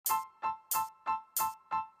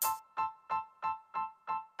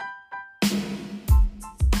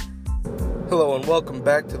Hello and welcome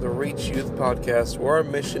back to the Reach Youth Podcast, where our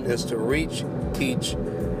mission is to reach, teach,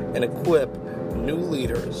 and equip new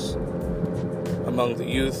leaders among the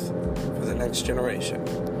youth for the next generation.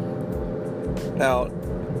 Now,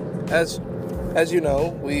 as you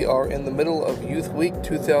know, we are in the middle of Youth Week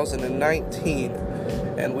 2019,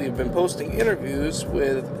 and we've been posting interviews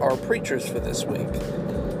with our preachers for this week.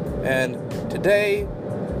 And today,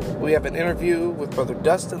 we have an interview with Brother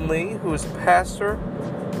Dustin Lee, who is pastor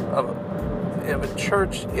of a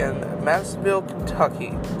church in Madisonville,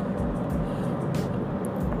 Kentucky.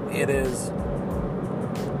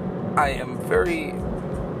 I am very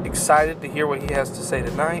excited to hear what he has to say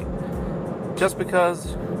tonight, just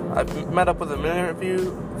because I've met up with him in an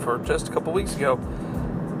interview for just a couple weeks ago,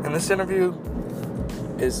 and this interview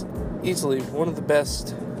is easily one of the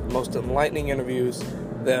best, most enlightening interviews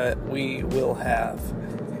that we will have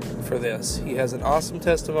for this. He has an awesome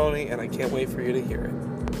testimony, and I can't wait for you to hear it.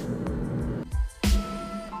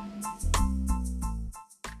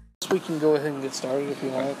 We can go ahead and get started if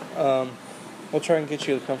you want. We'll try and get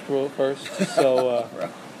you comfortable first. So,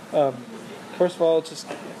 first of all, just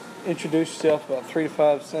introduce yourself, about 3 to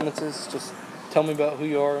 5 sentences. Just tell me about who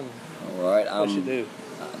you are and what you do.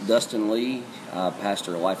 Dustin Lee,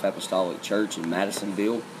 pastor of Life Apostolic Church in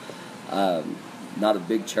Madisonville. Not a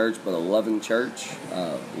big church, but a loving church.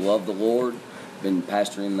 Love the Lord. Been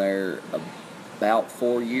pastoring there about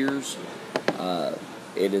 4 years.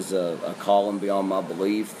 It is a calling beyond my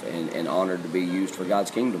belief, and honored to be used for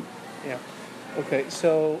God's kingdom. Yeah. Okay,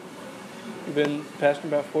 so you've been pastoring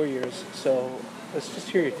about 4 years, so let's just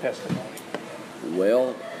hear your testimony.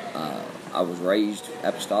 Well, I was raised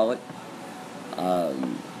apostolic. I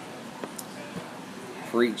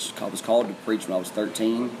was called to preach when I was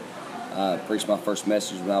 13. Preached my first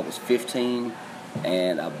message when I was 15,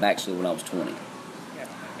 and I backslid when I was 20. Yeah.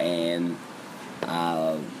 And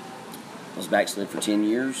I was backslid for 10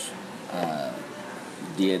 years.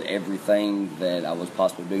 Did everything that I was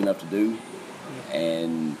possibly big enough to do.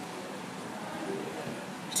 And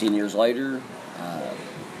 10 years later,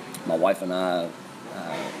 my wife and I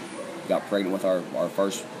got pregnant with our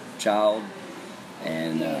first child.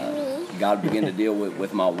 And God began to deal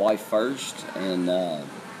with my wife first. And then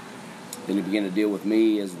He began to deal with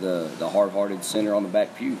me as the hard-hearted sinner on the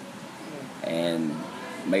back pew. And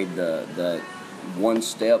made the one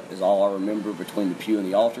step is all I remember between the pew and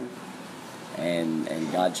the altar, and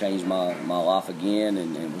God changed my life again,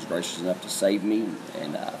 and was gracious enough to save me,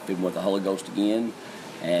 and filled me with the Holy Ghost again,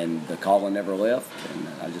 and the calling never left, and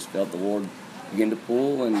I just felt the Lord begin to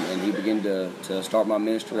pull, and He began to start my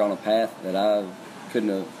ministry on a path that I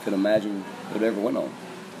couldn't imagine would ever went on.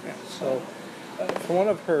 Yeah, so from what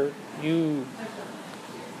I've heard, you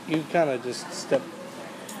kind of just stepped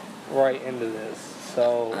right into this.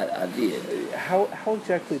 So I did. How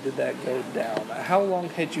exactly did that go down? How long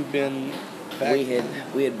had you been back?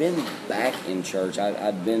 We had been back in church.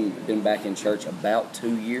 I'd been back in church about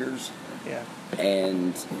 2 years. Yeah.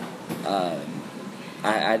 And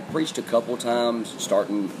I'd preached a couple times,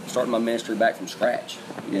 starting my ministry back from scratch.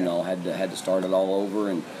 You know, had to start it all over,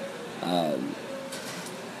 and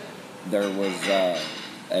there was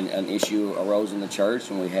an issue arose in the church,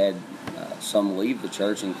 and we had some leave the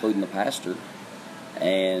church, including the pastor.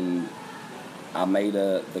 And I made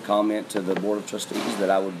the comment to the Board of Trustees that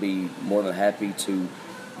I would be more than happy to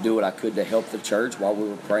do what I could to help the church while we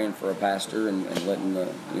were praying for a pastor and letting the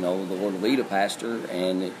Lord lead a pastor.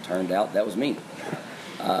 And it turned out that was me.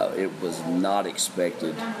 It was not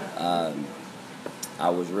expected. I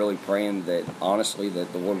was really praying that, honestly,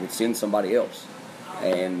 that the Lord would send somebody else,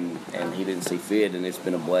 and He didn't see fit, and it's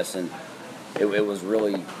been a blessing. It was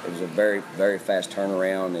a very, very fast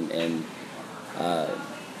turnaround, and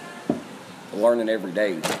learning every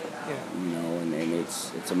day, and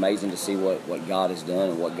it's amazing to see what God has done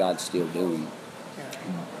and what God's still doing. Yeah.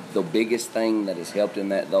 The biggest thing that has helped in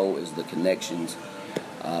that, though, is the connections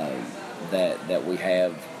that we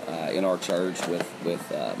have in our church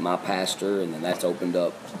with my pastor, and then that's opened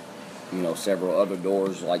up, several other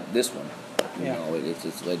doors like this one.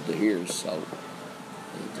 It's led to here, so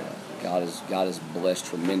God has blessed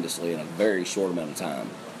tremendously in a very short amount of time.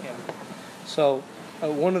 Yeah. So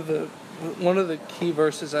one of the key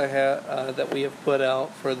verses I have that we have put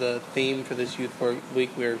out for the theme for this Youth Week,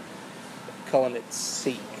 we're calling it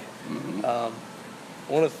Seek.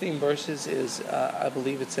 Mm-hmm. One of the theme verses is, I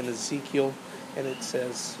believe it's in Ezekiel, and it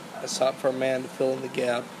says, "I sought for a man to fill in the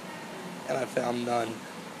gap, and I found none."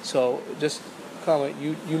 So just comment,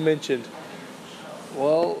 you mentioned,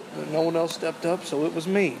 well, no one else stepped up, so it was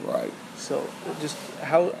me. Right. So just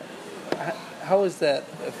how has that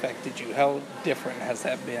affected you? How different has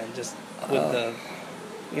that been? Just with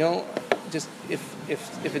just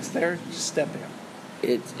if it's there, just step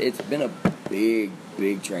in. It's been a big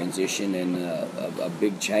transition and a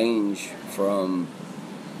big change from.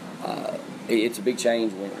 It's a big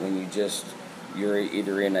change when you're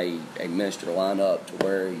either in a minister lineup to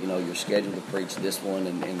where you're scheduled to preach this one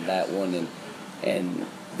and that one and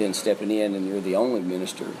then stepping in and you're the only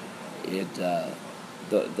minister.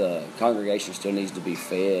 The congregation still needs to be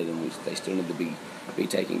fed and they still need to be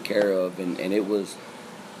taken care of and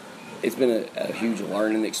it's been a huge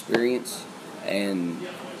learning experience and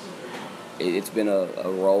it's been a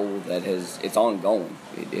role that it's ongoing.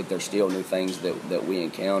 There's still new things that we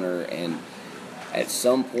encounter and at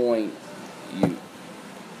some point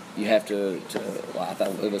you have to I thought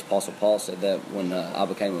it was Apostle Paul said that when I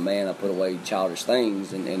became a man I put away childish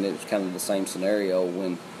things and it was kind of the same scenario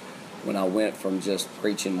when I went from just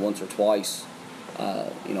preaching once or twice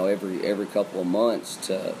every couple of months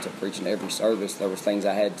to preaching every service. There was things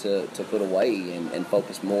I had to put away and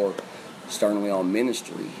focus more sternly on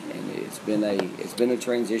ministry, and it's been a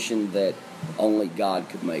transition that only God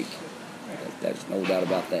could make. There's no doubt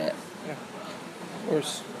about that. Yeah, of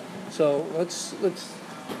course. So let's.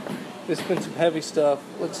 There's been some heavy stuff.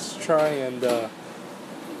 Let's try and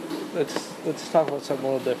let's talk about something a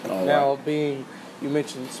little different. All now, right. Being you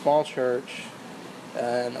mentioned small church,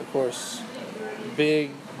 and of course,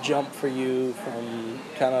 big jump for you from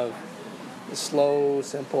kind of slow,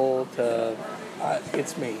 simple to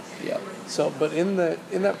it's me. Yeah. So, but in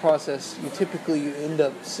that process, you end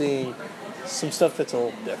up seeing some stuff that's a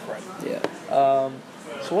little different. Yeah.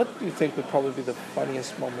 So, what do you think would probably be the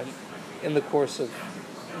funniest moment in the course of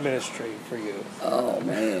ministry for you? Oh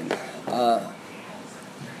man,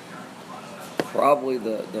 probably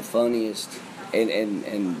the funniest,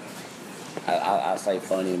 and I say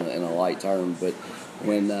funny in a light term, but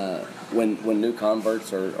when new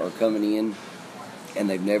converts are coming in and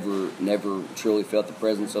they've never truly felt the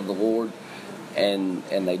presence of the Lord, and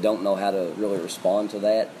they don't know how to really respond to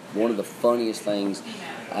that. One of the funniest things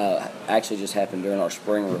actually just happened during our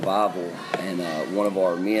spring revival, and one of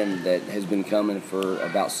our men that has been coming for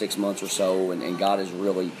about 6 months or so, and God is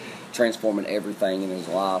really transforming everything in his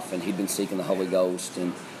life, and he'd been seeking the Holy Ghost,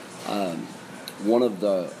 and I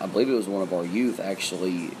believe it was one of our youth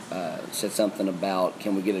actually said something about,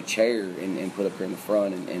 can we get a chair and put up here in the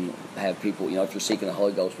front and have people, if you're seeking the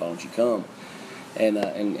Holy Ghost, why don't you come? And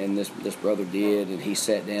this brother did, and he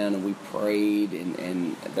sat down and we prayed,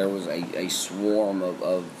 and there was a swarm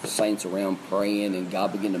of saints around praying, and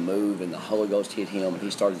God began to move, and the Holy Ghost hit him, and he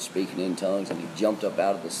started speaking in tongues, and he jumped up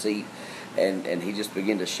out of the seat, and he just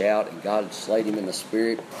began to shout, and God slayed him in the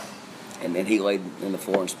spirit, and then he laid on the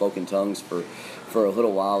floor and spoke in tongues for a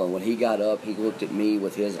little while, and when he got up, he looked at me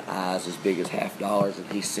with his eyes as big as $50,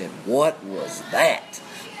 and he said, "What was that?"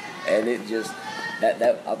 And it just...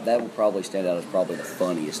 That would probably stand out as probably the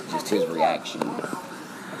funniest, just his reaction.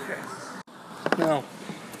 Okay. Now,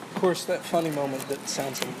 of course, that funny moment it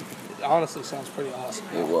honestly sounds pretty awesome.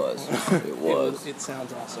 It was. It was. It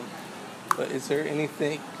sounds awesome. But is there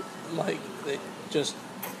anything like that, just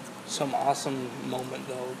some awesome moment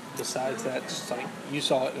though, besides that, just like you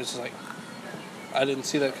saw it and it's like, I didn't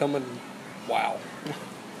see that coming. Wow.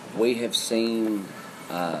 We have seen...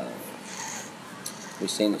 We've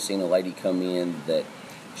seen a lady come in that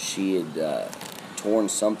she had torn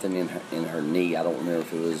something in her knee. I don't remember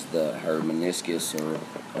if it was her meniscus or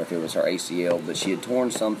if it was her ACL, but she had torn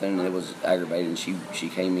something and it was aggravated. And she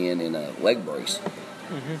came in a leg brace,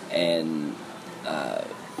 and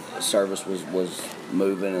service was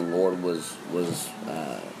moving and Lord was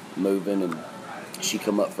moving, and she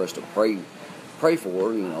come up for us to pray for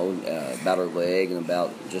her, about her leg and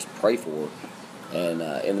about just pray for her. And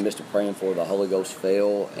in the midst of praying for her, the Holy Ghost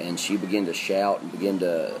fell, and she began to shout and begin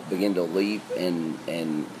to leap. And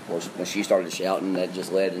of course, when she started shouting, that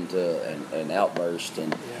just led into an outburst.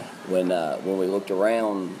 And when we looked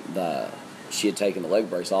around, she had taken the leg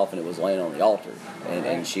brace off, and it was laying on the altar.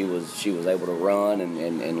 And she was able to run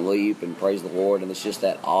and leap and praise the Lord. And it's just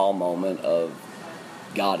that awe moment of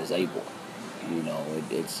God is able.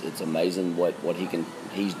 It's amazing what he can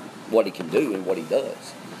do and what he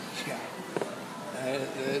does. Yeah.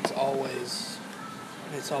 It's always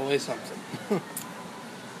something.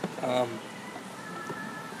 I'm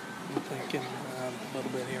thinking a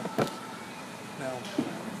little bit here. Now,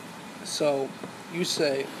 so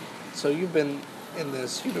you've been in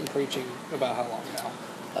this, you've been preaching about how long now?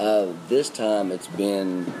 This time it's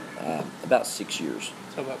been about 6 years.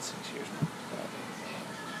 So about 6 years.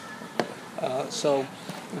 So,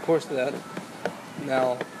 of course, that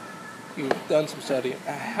now you've done some studying.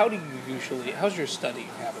 How's your studying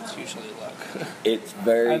habits usually look? It's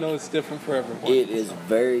very... I know it's different for everyone. It is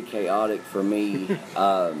very chaotic for me.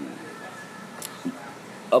 Up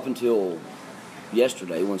until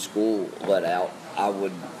yesterday, when school let out, I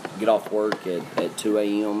would get off work at 2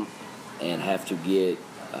 a.m. and have to get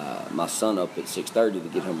my son up at 6:30 to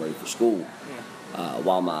get him ready for school,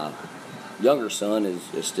 while my younger son is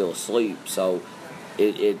still asleep. So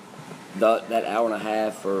that hour and a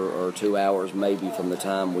half or 2 hours maybe from the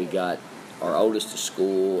time we got our oldest to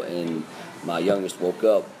school and my youngest woke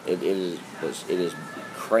up, it is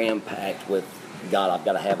cram-packed with, God, I've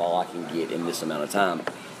got to have all I can get in this amount of time.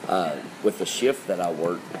 With the shift that I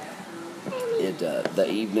work, the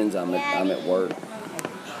evenings I'm at work,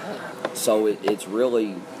 so it's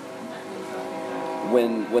really,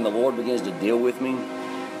 when the Lord begins to deal with me,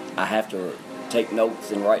 I have to take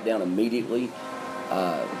notes and write down immediately,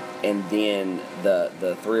 and then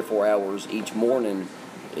the 3 or 4 hours each morning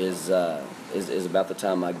is about the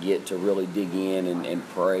time I get to really dig in and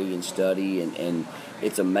pray and study, and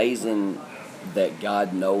it's amazing that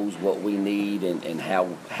God knows what we need and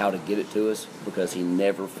how to get it to us, because He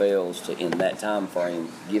never fails to, in that time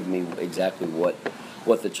frame, give me exactly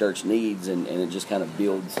what the church needs, and it just kind of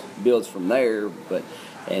builds from there. But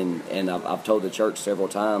I've told the church several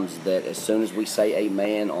times that as soon as we say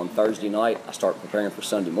amen on Thursday night, I start preparing for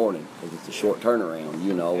Sunday morning, because it's a short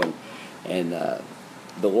turnaround, and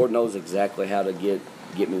the Lord knows exactly how to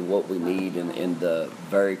get me what we need in the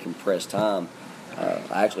very compressed time.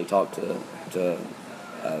 I actually talked to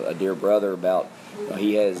a dear brother about,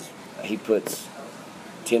 he puts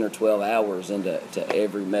 10 or 12 hours into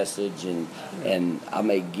every message, and I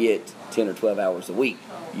may get 10 or 12 hours a week,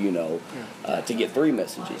 to get 3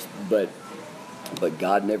 messages, but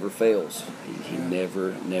God never fails. He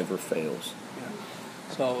never fails. Yeah.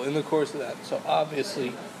 So in the course of that, so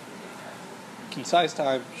obviously concise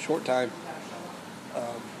time, short time,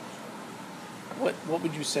 what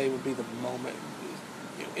would you say would be the moment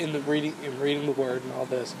in reading the Word and all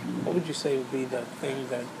this? What would you say would be the thing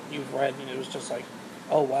that you've read and it was just like,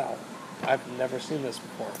 oh wow, I've never seen this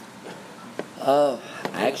before?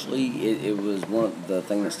 Actually, it was one of the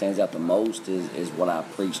things that stands out the most is what I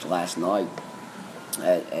preached last night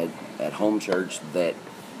at home church, that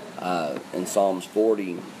in Psalms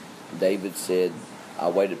 40, David said, I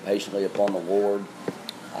waited patiently upon the Lord,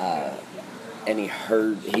 and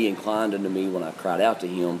he inclined unto me when I cried out to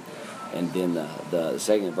Him. And then the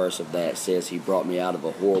second verse of that says, He brought me out of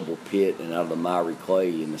a horrible pit and out of the miry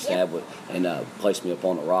clay, and placed me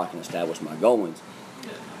upon a rock and established my goings.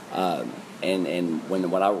 And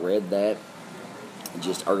when I read that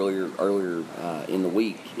just earlier in the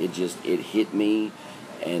week, it hit me,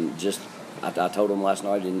 and I told him last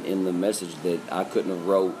night in the message that I couldn't have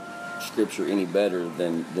wrote Scripture any better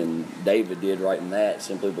than David did writing that,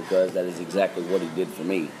 simply because that is exactly what he did for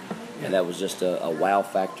me. And that was just a wow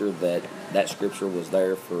factor that Scripture was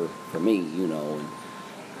there for me, And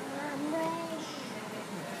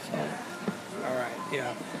so. All right,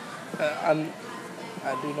 yeah.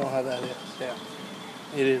 I do know how that is, yeah.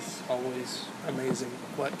 It is always amazing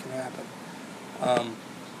what can happen. Let me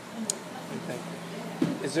think.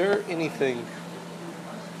 Is there anything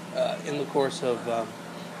in the course of...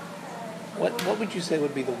 What would you say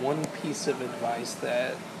would be the one piece of advice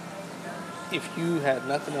that, if you had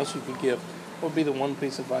nothing else you could give, what would be the one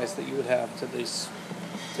piece of advice that you would have to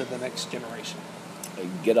the next generation?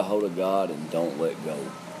 Get a hold of God and don't let go.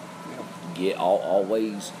 Yeah.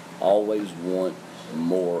 Always want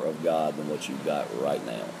more of God than what you've got right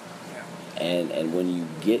now. Yeah. And when you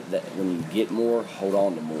get more, hold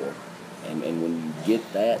on to more. And when you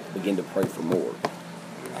get that, begin to pray for more.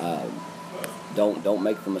 Don't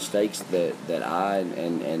make the mistakes that I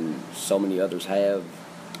and so many others have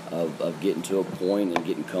of getting to a point and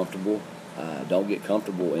getting comfortable. Don't get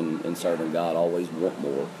comfortable in serving God. Always want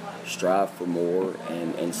more. Strive for more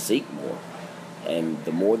and seek more. And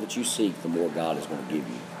the more that you seek, the more God is going to give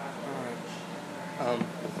you. All right.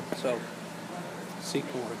 So, seek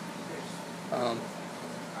more.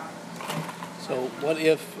 So what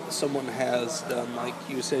if someone has done like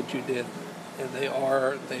you said you did, and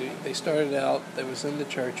they started out, they was in the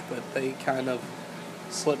church, but they kind of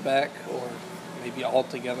slipped back, or maybe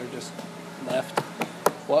altogether just left?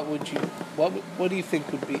 What do you think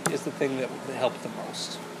is the thing that would help the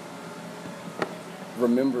most?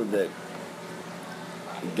 Remember that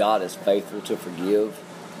God is faithful to forgive,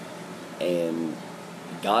 and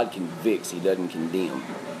God convicts, He doesn't condemn.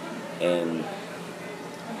 And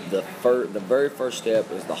the very first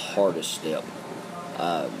step is the hardest step.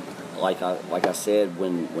 Like I said,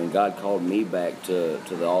 when God called me back to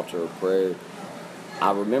the altar of prayer,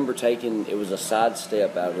 I remember it was a side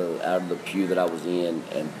step out of the pew that I was in,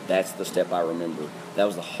 and that's the step I remember. That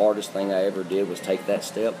was the hardest thing I ever did, was take that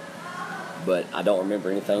step, but I don't remember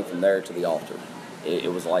anything from there to the altar.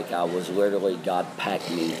 It was like I was literally, God packed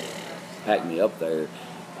me up there.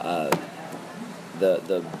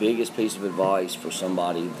 The biggest piece of advice for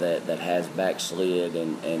somebody that has backslid,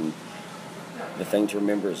 and the thing to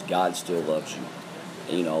remember is God still loves you.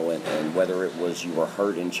 And whether it was you were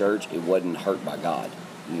hurt in church, it wasn't hurt by God.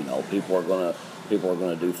 People are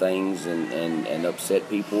gonna do things and upset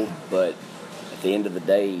people, but at the end of the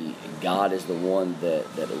day, God is the one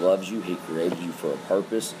that loves you. He created you for a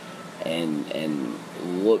purpose, and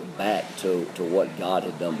look back to what God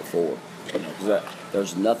had done before. 'Cause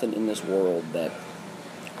there's nothing in this world that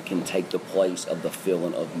can take the place of the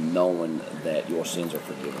feeling of knowing that your sins are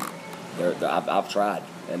forgiven. I've tried,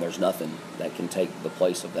 and there's nothing that can take the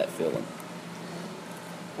place of that feeling.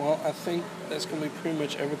 Well, I think that's going to be pretty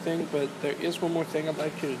much everything, but there is one more thing I'd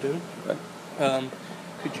like you to do. Okay.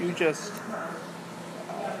 Could you just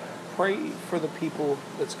pray for the people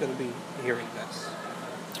that's going to be hearing this?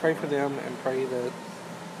 Pray for them, and pray that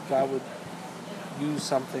God would use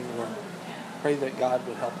something, or pray that God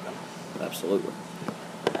would help them. Absolutely.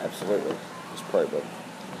 Let's pray, brother.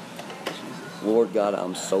 Lord God,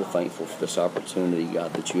 I'm so thankful for this opportunity,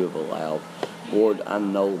 God, that you have allowed. Lord, I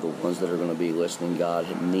know the ones that are going to be listening,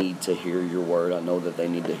 God, need to hear your word. I know that they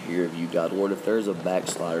need to hear of you, God. Lord, if there's a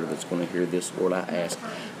backslider that's going to hear this, Lord, I ask,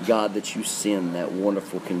 God, that you send that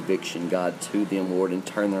wonderful conviction, God, to them, Lord, and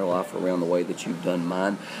turn their life around the way that you've done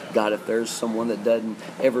mine. God, if there's someone that doesn't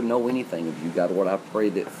ever know anything of you, God, Lord, I pray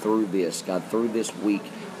that through this, God, through this week,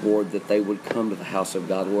 Lord, that they would come to the house of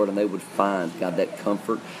God, Lord, and they would find, God, that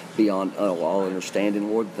comfort beyond all understanding,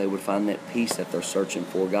 Lord. They would find that peace that they're searching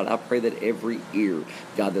for. God, I pray that every ear,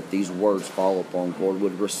 God, that these words fall upon, Lord,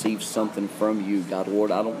 would receive something from you, God. Lord,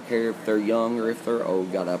 I don't care if they're young or if they're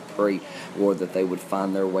old, God. I pray, Lord, that they would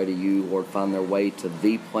find their way to you, Lord, find their way to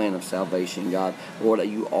the plan of salvation, God. Lord, that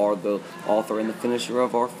you are the author and the finisher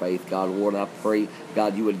of our faith, God. Lord, I pray,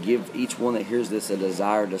 God, you would give each one that hears this a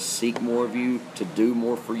desire to seek more of you, to do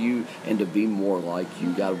more for you, and to be more like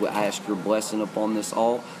you, God. I ask your blessing upon this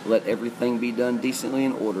all. Let everything be done decently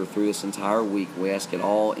in order through this entire week. We ask it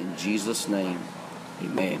all in Jesus' name.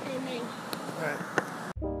 Amen. Amen. All right.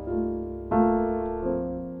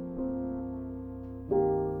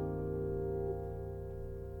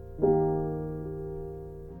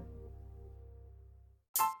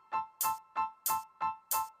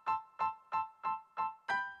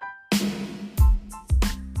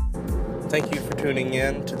 Thank you for tuning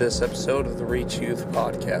in to this episode of the Reach Youth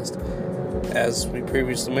Podcast. As we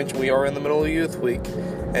previously mentioned, we are in the middle of Youth Week,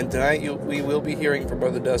 and tonight we will be hearing from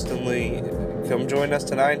Brother Dustin Lee. Come join us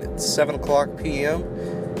tonight at 7 o'clock p.m.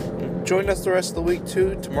 Join us the rest of the week,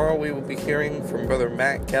 too. Tomorrow we will be hearing from Brother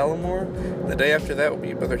Matt Gallimore. The day after that will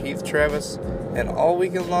be Brother Heath Travis, and all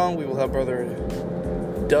weekend long we will have Brother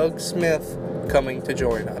Doug Smith coming to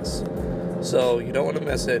join us. So you don't want to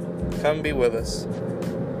miss it. Come be with us.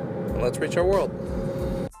 Let's reach our world.